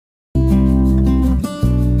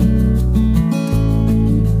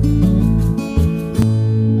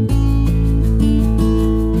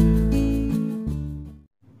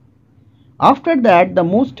After that, the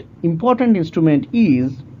most important instrument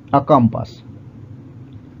is a compass.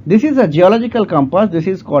 This is a geological compass. This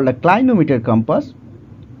is called a clinometer compass,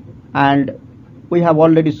 and we have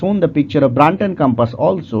already shown the picture of Branton compass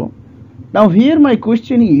also. Now here my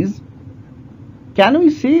question is, can we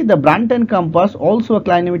say the Branton compass also a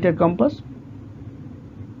clinometer compass?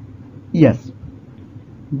 Yes,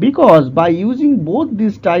 because by using both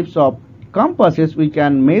these types of compasses we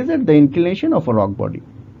can measure the inclination of a rock body.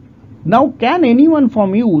 Now can anyone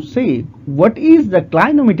from you say what is the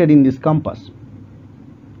clinometer in this compass?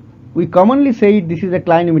 We commonly say this is a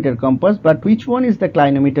clinometer compass, but which one is the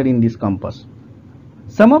clinometer in this compass?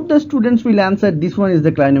 Some of the students will answer this one is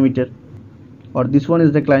the clinometer or this one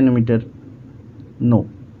is the clinometer. No,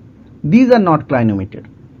 these are not clinometer.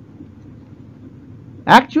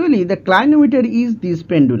 Actually, the clinometer is this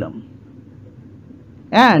pendulum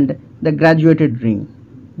and the graduated ring,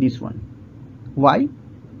 this one. Why?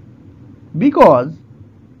 Because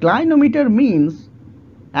clinometer means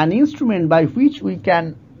an instrument by which we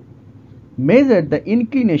can measure the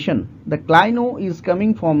inclination. The clino is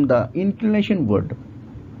coming from the inclination word.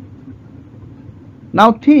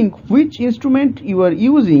 Now think which instrument you are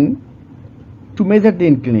using to measure the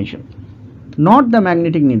inclination, not the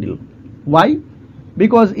magnetic needle. Why?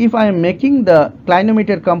 Because if I am making the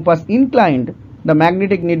clinometer compass inclined, the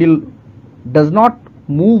magnetic needle does not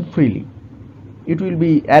move freely. It will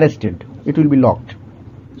be arrested, it will be locked.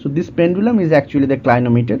 So this pendulum is actually the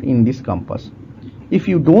clinometer in this compass. If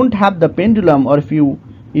you don't have the pendulum, or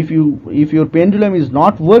if your pendulum is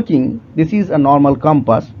not working, this is a normal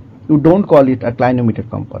compass, you don't call it a clinometer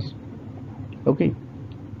compass. Okay,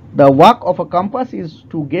 the work of a compass is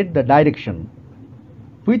to get the direction.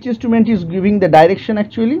 Which instrument is giving the direction?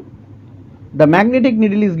 Actually the magnetic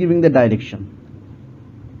needle is giving the direction.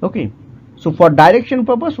 Okay, so for direction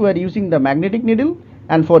purpose we are using the magnetic needle,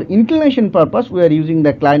 and for inclination purpose we are using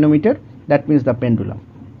the clinometer, that means the pendulum.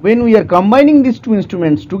 When we are combining these two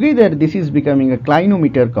instruments together, this is becoming a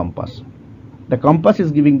clinometer compass. The compass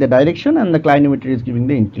is giving the direction and the clinometer is giving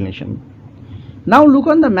the inclination. Now look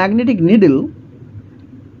on the magnetic needle.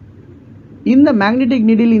 In the magnetic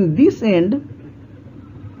needle, in this end,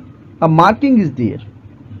 a marking is there.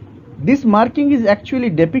 This marking is actually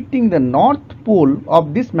depicting the north pole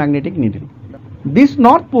of this magnetic needle. This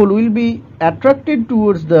north pole will be attracted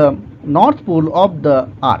towards the north pole of the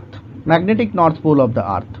earth, magnetic north pole of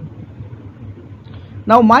the earth.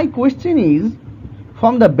 Now my question is,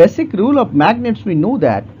 from the basic rule of magnets we know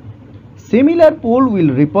that similar pole will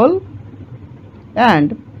repel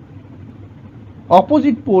and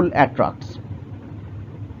opposite pole attracts.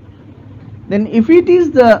 Then if it is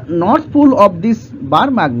the north pole of this bar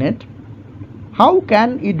magnet, how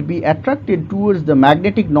can it be attracted towards the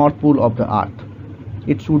magnetic north pole of the earth?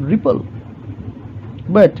 It should repel,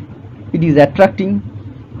 but it is attracting.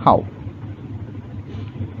 How?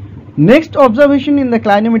 Next observation in the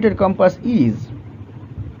clinometer compass is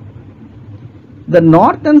the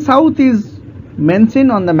north and south is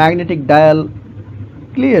mentioned on the magnetic dial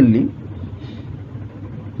clearly.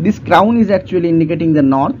 This crown is actually indicating the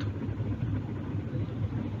north,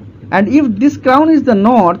 and if this crown is the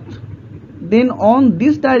north, then on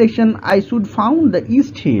this direction I should found the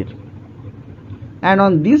east here, and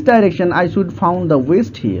on this direction I should found the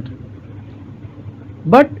west here,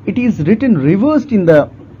 but it is written reversed in the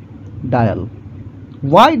dial.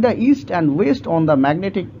 Why the east and west on the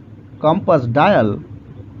magnetic compass dial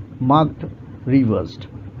marked reversed?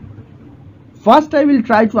 First I will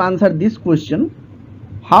try to answer this question: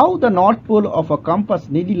 how the north pole of a compass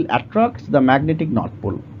needle attracts the magnetic north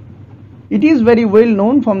pole. It is very well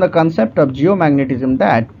known from the concept of geomagnetism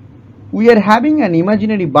that we are having an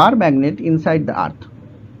imaginary bar magnet inside the earth.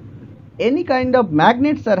 Any kind of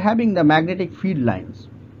magnets are having the magnetic field lines,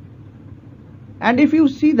 and if you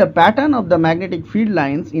see the pattern of the magnetic field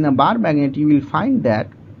lines in a bar magnet, you will find that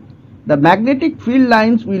the magnetic field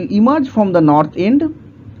lines will emerge from the north end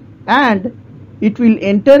and it will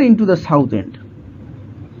enter into the south end.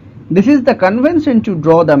 This is the convention to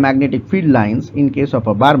draw the magnetic field lines in case of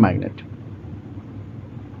a bar magnet.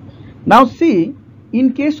 Now see,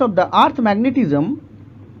 in case of the earth magnetism,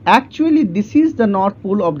 actually this is the north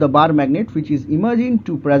pole of the bar magnet which is emerging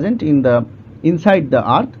to present in the inside the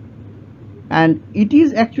earth, and it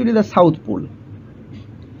is actually the south pole,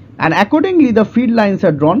 and accordingly the field lines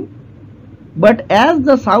are drawn. But as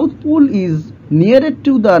the south pole is nearer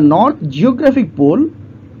to the north geographic pole,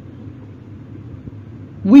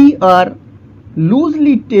 we are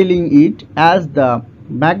loosely telling it as the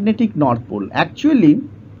magnetic north pole. Actually,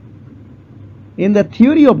 in the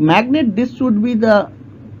theory of magnet, this should be the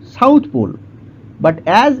south pole, but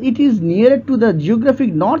as it is nearer to the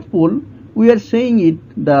geographic north pole, we are saying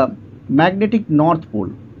it the magnetic north pole,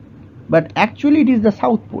 but actually it is the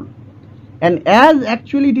south pole. And as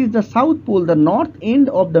actually it is the south pole, the north end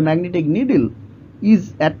of the magnetic needle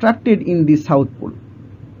is attracted in the south pole.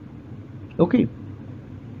 Okay.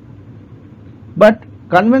 But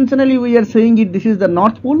conventionally we are saying it this is the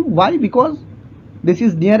north pole. Why? Because this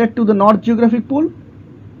is nearer to the north geographic pole.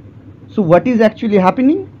 So what is actually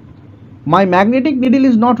happening? My magnetic needle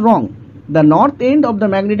is not wrong. The north end of the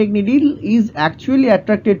magnetic needle is actually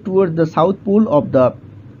attracted towards the south pole of the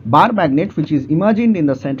bar magnet, which is imagined in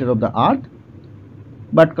the center of the earth.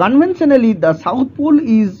 But conventionally the south pole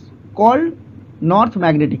is called north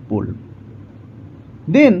magnetic pole.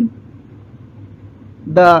 Then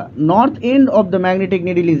the north end of the magnetic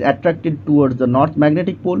needle is attracted towards the north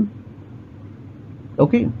magnetic pole.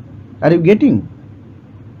 Okay, are you getting?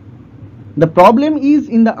 The problem is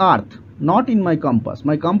in the earth, not in my compass.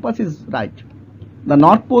 My compass is right. The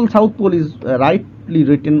north pole, south pole is rightly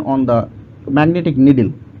written on the magnetic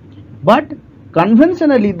needle. But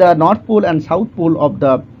conventionally the north pole and south pole of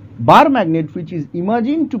the bar magnet, which is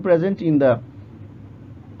imagined to present in the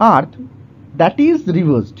earth, that is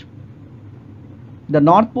reversed. The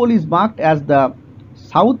north pole is marked as the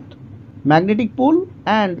south magnetic pole,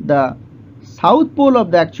 and the south pole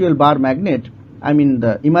of the actual bar magnet, I mean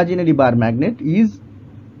the imaginary bar magnet, is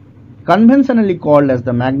conventionally called as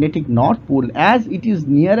the magnetic north pole, as it is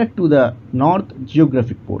nearer to the north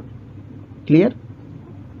geographic pole. Clear?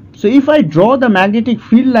 So if I draw the magnetic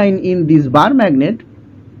field line in this bar magnet,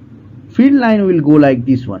 field line will go like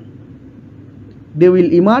this one. They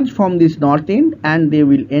will emerge from this north end and they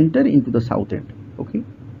will enter into the south end. Okay.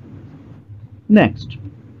 Next,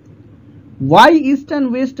 why east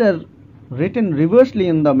and west are written reversely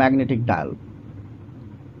in the magnetic dial?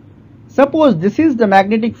 Suppose this is the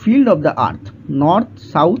magnetic field of the earth, north,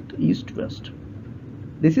 south, east, west.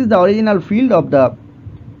 This is the original field of the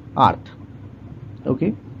earth.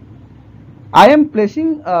 Okay. I am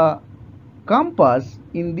placing a compass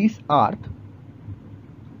in this earth,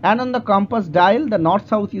 and on the compass dial the north,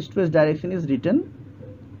 south, east, west direction is written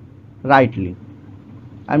rightly.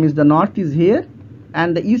 I mean the north is here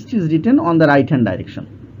and the east is written on the right hand direction.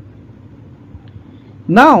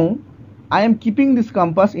 Now I am keeping this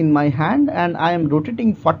compass in my hand and I am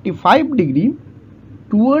rotating 45 degree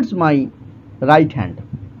towards my right hand.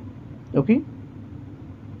 Okay.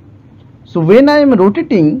 So when I am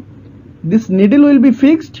rotating, this needle will be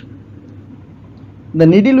fixed. The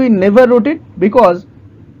needle will never rotate, because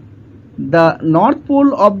the north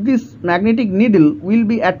pole of this magnetic needle will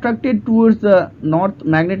be attracted towards the north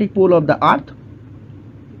magnetic pole of the earth.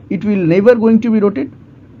 It will never going to be rotated.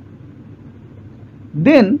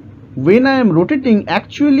 Then when I am rotating,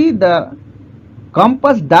 actually the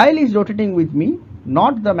compass dial is rotating with me,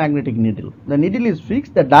 not the magnetic needle. The needle is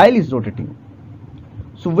fixed, the dial is rotating.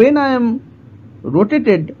 So when I am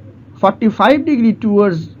rotated 45 degree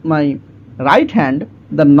towards my right hand,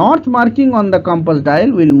 the north marking on the compass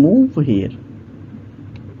dial will move here.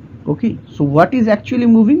 Okay, so what is actually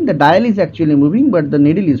moving? The dial is actually moving, but the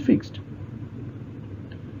needle is fixed.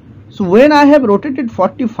 So when I have rotated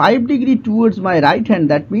 45 degree towards my right hand,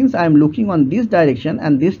 that means I am looking on this direction,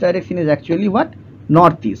 and this direction is actually what?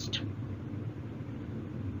 Northeast.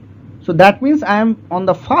 So that means I am on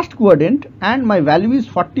the first quadrant and my value is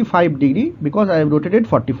 45 degree because I have rotated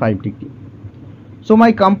 45 degree. So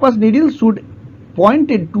my compass needle should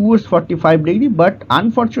pointed towards 45 degree, but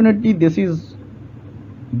unfortunately this is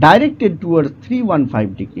directed towards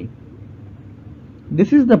 315 degree.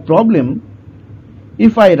 This is the problem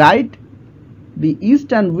if I write the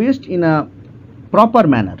east and west in a proper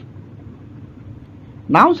manner.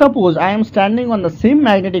 Now suppose I am standing on the same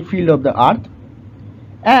magnetic field of the earth,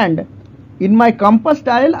 and in my compass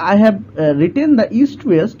dial I have written the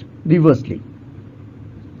east-west reversely.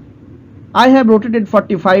 I have rotated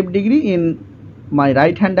 45 degree in my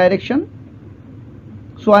right hand direction,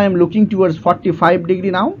 so I am looking towards 45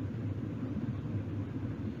 degree now,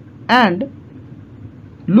 and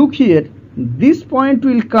look here, this point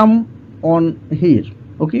will come on here,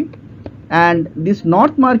 okay, and this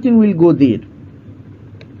north marking will go there.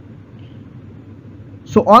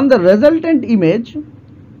 So on the resultant image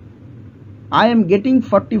I am getting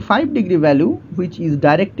 45 degree value, which is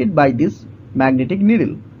directed by this magnetic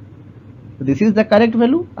needle. This is the correct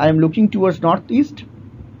value. I am looking towards northeast.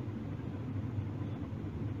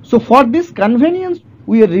 So for this convenience,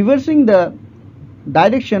 we are reversing the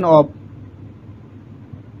direction of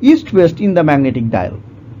east-west in the magnetic dial.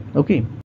 Okay.